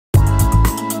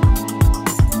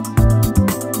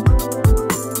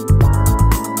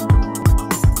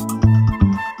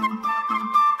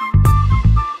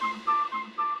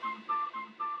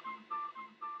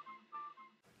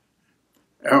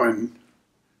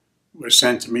was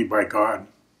sent to me by God.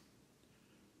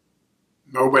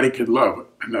 Nobody could love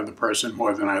another person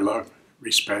more than I love,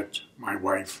 respect my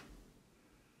wife.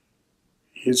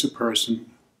 Here's a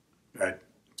person that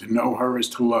to know her is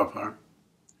to love her,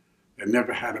 that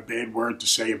never had a bad word to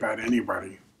say about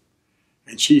anybody.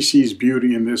 And she sees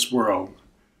beauty in this world,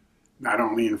 not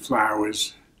only in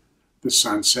flowers, the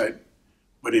sunset,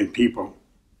 but in people.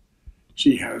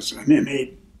 She has an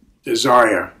innate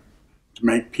desire to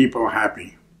make people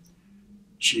happy.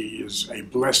 She is a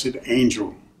blessed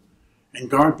angel, and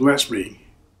God blessed me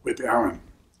with Ellen.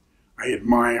 I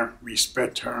admire,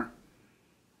 respect her,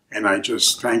 and I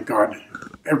just thank God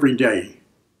every day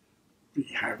for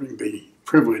having the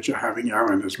privilege of having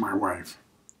Ellen as my wife.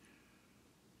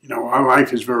 You know, our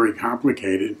life is very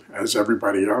complicated, as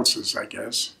everybody else's, I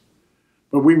guess,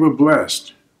 but we were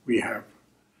blessed. We have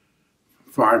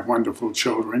 5 wonderful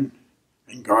children,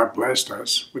 and God blessed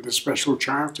us with a special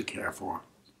child to care for.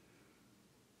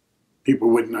 People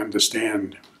wouldn't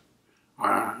understand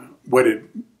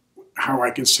how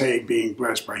I can say being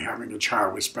blessed by having a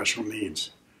child with special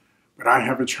needs. But I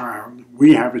have a child,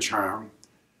 we have a child,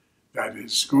 that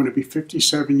is going to be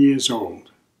 57 years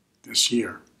old this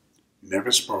year,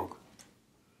 never spoke.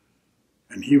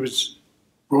 And he was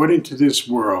brought into this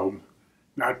world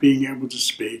not being able to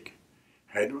speak,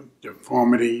 had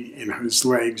deformity in his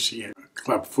legs, he had a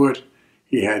club foot,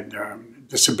 he had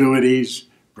disabilities,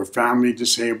 profoundly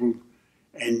disabled,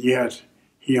 and yet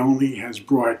he only has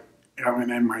brought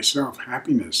Ellen and myself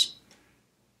happiness.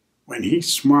 When he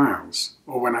smiles,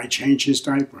 or when I change his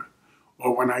diaper,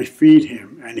 or when I feed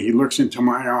him and he looks into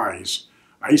my eyes,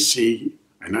 I see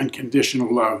an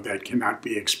unconditional love that cannot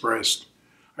be expressed.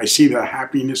 I see the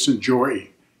happiness and joy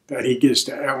that he gives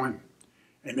to Ellen.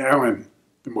 And Ellen,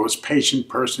 the most patient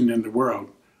person in the world,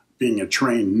 being a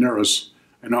trained nurse,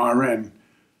 an RN,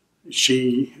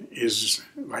 she is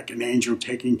like an angel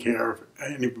taking care of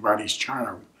anybody's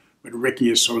child. But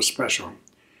Ricky is so special.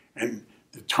 And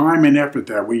the time and effort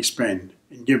that we spend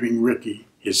in giving Ricky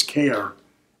his care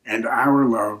and our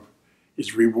love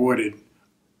is rewarded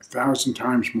 1,000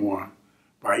 times more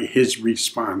by his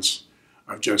response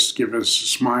of just give us a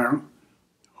smile,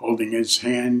 holding his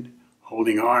hand,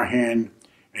 holding our hand,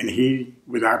 and he,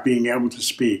 without being able to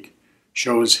speak,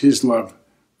 shows his love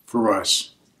for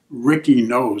us. Ricky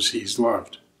knows he's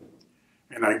loved.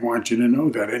 And I want you to know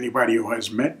that anybody who has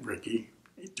met Ricky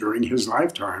during his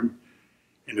lifetime,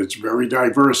 and it's very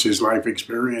diverse, his life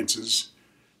experiences,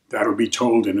 that'll be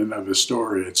told in another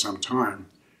story at some time,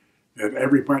 that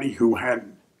everybody who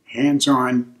had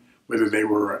hands-on, whether they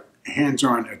were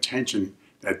hands-on attention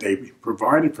that they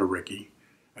provided for Ricky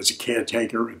as a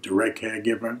caretaker, a direct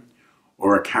caregiver,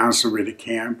 or a counselor at a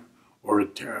camp, or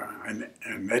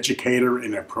an educator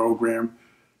in a program,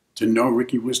 to know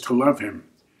Ricky was to love him.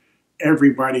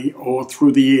 Everybody all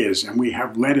through the years, and we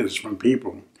have letters from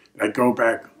people that go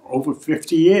back over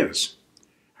 50 years,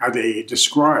 how they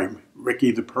describe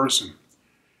Ricky the person.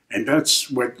 And that's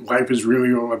what life is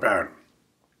really all about.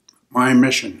 My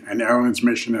mission and Ellen's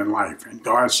mission in life, and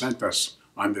God sent us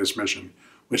on this mission,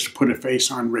 was to put a face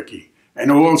on Ricky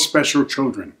and all special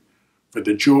children for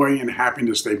the joy and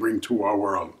happiness they bring to our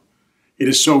world. It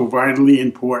is so vitally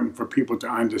important for people to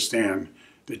understand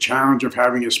the challenge of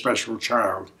having a special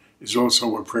child is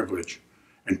also a privilege.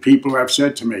 And people have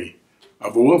said to me,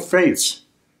 of all faiths,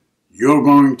 you're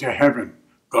going to heaven.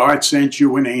 God sent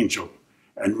you an angel,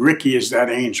 and Ricky is that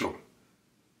angel.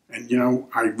 And you know,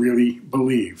 I really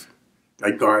believe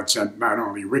that God sent not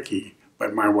only Ricky,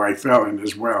 but my wife Ellen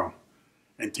as well.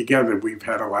 And together we've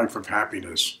had a life of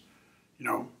happiness. You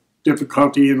know,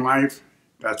 difficulty in life,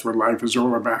 that's what life is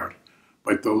all about.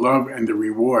 But the love and the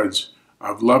rewards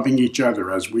of loving each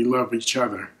other as we love each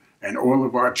other and all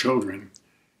of our children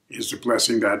is a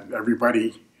blessing that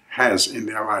everybody has in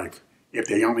their life if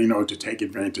they only know to take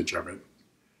advantage of it.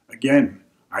 Again,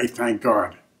 I thank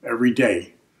God every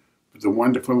day for the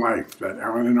wonderful life that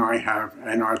Ellen and I have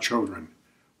and our children.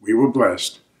 We were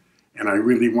blessed, and I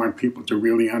really want people to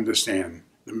really understand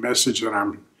the message that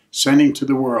I'm sending to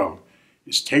the world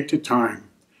is take the time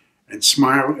and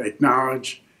smile,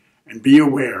 acknowledge, and be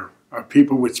aware of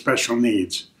people with special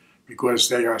needs, because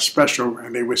they are special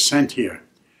and they were sent here.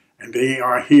 And they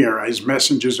are here as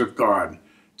messengers of God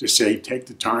to say, take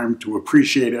the time to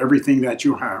appreciate everything that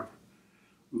you have,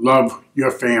 love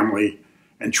your family,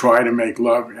 and try to make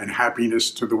love and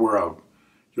happiness to the world.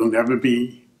 You'll never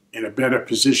be in a better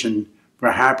position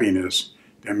for happiness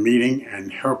than meeting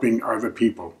and helping other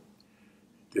people.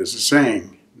 There's a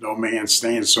saying, no man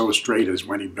stands so straight as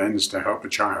when he bends to help a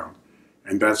child.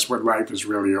 And that's what life is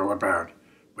really all about.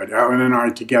 But Ellen and I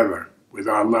together, with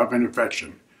our love and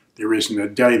affection, There isn't a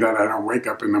day that I don't wake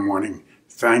up in the morning,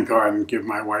 thank God, and give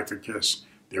my wife a kiss.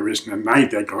 There isn't a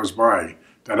night that goes by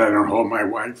that I don't hold my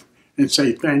wife and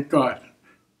say, thank God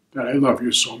that I love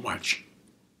you so much.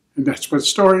 And that's what's the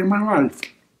story of my life.